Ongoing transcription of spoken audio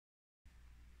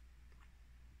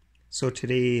So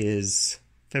today is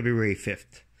February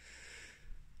 5th.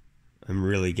 I'm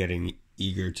really getting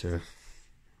eager to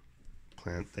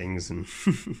plant things and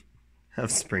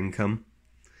have spring come.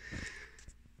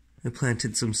 I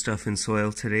planted some stuff in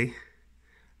soil today.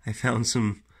 I found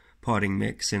some potting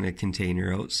mix in a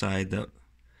container outside that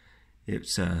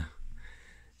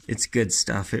it's good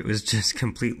stuff. It was just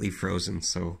completely frozen,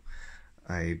 so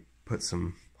I put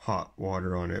some hot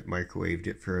water on it, microwaved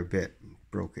it for a bit,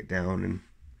 broke it down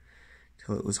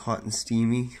until it was hot and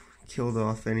steamy, killed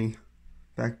off any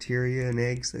bacteria and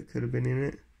eggs that could have been in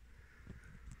it.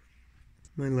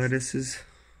 My lettuce is,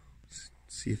 let's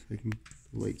see if I can,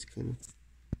 the light's kind of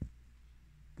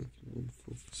looking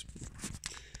unfocused.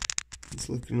 It's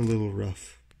looking a little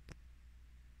rough.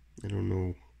 I don't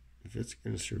know if it's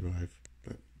going to survive,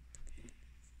 but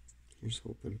here's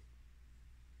hoping.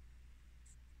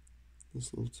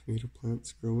 This little tomato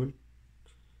plant's growing,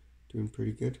 doing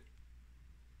pretty good.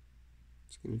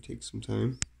 It's going to take some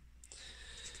time.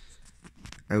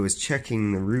 I was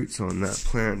checking the roots on that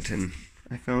plant and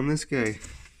I found this guy.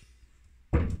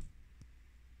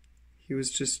 He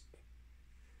was just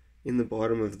in the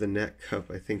bottom of the net cup.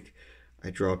 I think I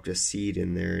dropped a seed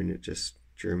in there and it just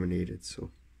germinated,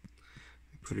 so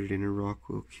I put it in a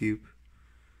rockwool cube.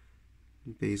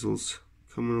 Basil's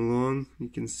coming along. You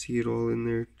can see it all in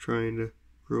there trying to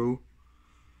grow.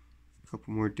 A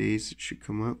couple more days it should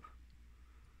come up.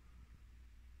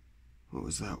 What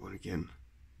was that one again?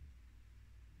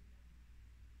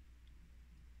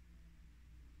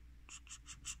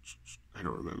 I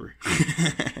don't remember.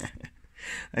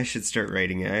 I should start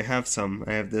writing it. I have some.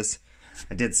 I have this.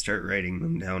 I did start writing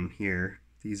them down here.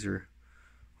 These are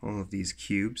all of these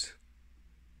cubes.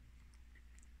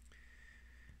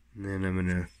 And then I'm going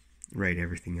to write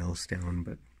everything else down,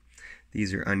 but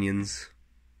these are onions,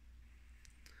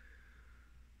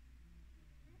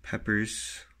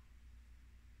 peppers,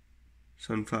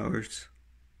 sunflowers,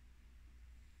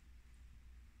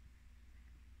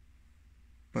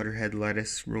 butterhead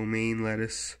lettuce, romaine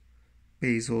lettuce,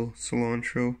 basil,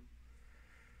 cilantro.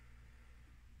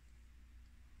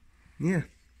 Yeah.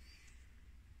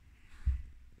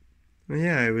 Well,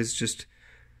 yeah, I was just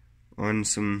on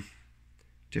some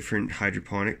different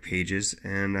hydroponic pages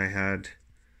and I had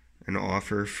an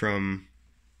offer from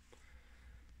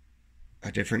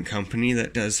a different company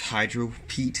that does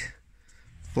Hydropeat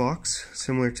blocks,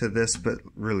 similar to this but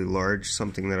really large,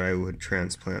 something that I would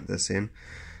transplant this in.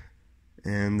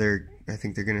 And I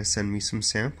think they're going to send me some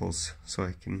samples so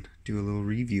I can do a little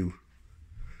review.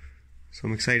 So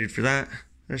I'm excited for that.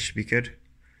 That should be good.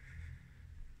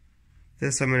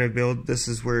 This I'm going to build. This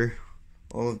is where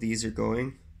all of these are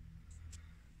going.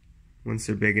 Once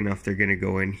they're big enough, they're going to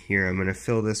go in here. I'm going to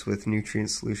fill this with nutrient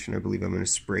solution. I believe I'm going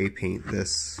to spray paint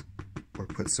this or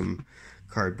put some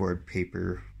cardboard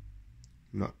paper.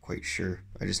 I'm not quite sure.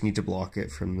 I just need to block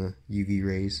it from the UV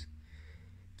rays.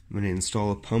 I'm going to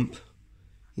install a pump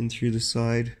in through the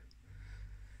side.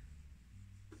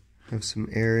 Have some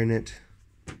air in it.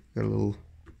 Got a little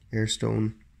air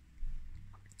stone.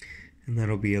 And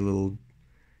that'll be a little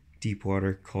deep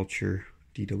water culture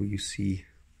DWC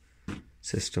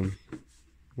system.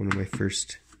 One of my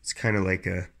first. It's kind of like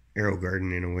a arrow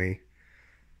garden in a way.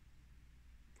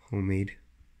 Homemade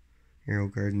arrow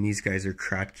garden. These guys are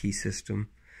Kratky system.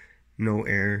 No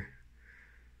air.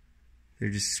 They're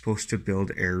just supposed to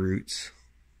build air roots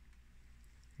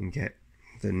and get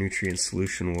the nutrient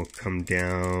solution will come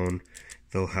down.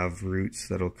 They'll have roots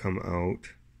that'll come out.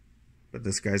 But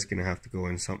this guy's gonna have to go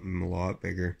in something a lot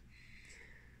bigger.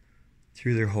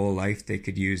 Through their whole life they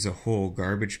could use a whole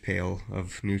garbage pail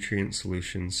of nutrient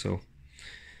solution, so.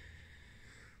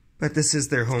 But this is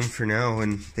their home for now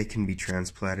and they can be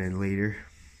transplanted later.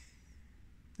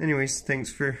 Anyways,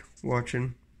 thanks for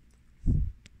watching.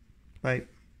 Bye.